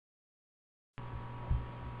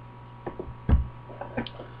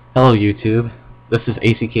Hello YouTube, this is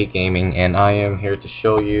ACK Gaming and I am here to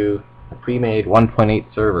show you a pre-made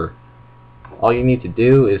 1.8 server. All you need to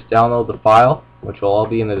do is download the file, which will all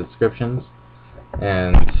be in the descriptions,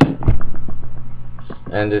 and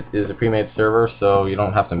it is a pre-made server, so you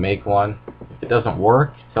don't have to make one. If it doesn't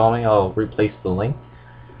work, tell me, I'll replace the link.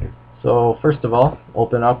 So first of all,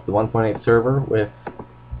 open up the 1.8 server with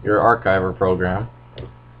your archiver program.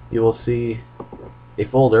 You will see a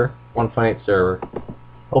folder, 1.8 server.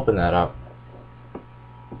 Open that up.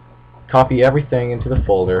 Copy everything into the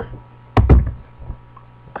folder.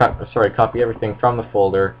 Copy everything from the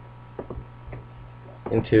folder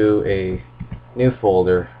into a new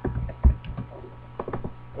folder.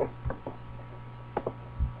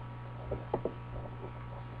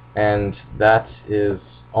 And that is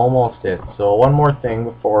almost it. So one more thing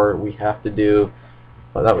before we have to do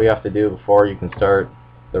before you can start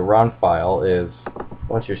the run file is,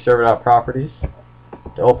 once your server properties,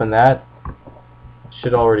 to open that, it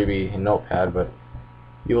should already be in Notepad, but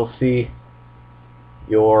you will see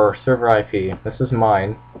your server IP. This is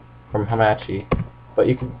mine from Hamachi, but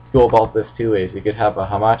you could go about this two ways. You could have a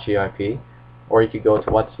Hamachi IP, or you could go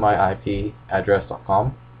to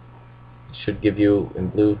what'smyipaddress.com. It should give you in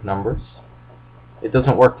blue numbers. It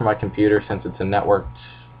doesn't work for my computer since it's a networked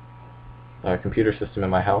computer system in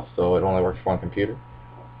my house, so it only works for one computer.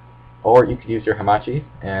 Or you could use your Hamachi,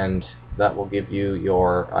 and that will give you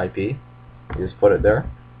your IP. You just put it there.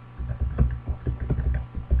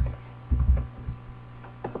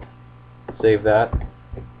 Save that.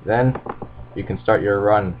 Then you can start your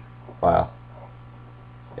run file.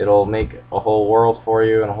 It'll make a whole world for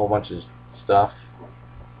you and a whole bunch of stuff.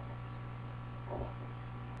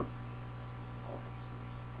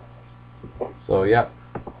 So yeah,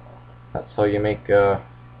 that's how you make a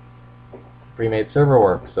pre-made server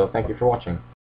work. So thank you for watching.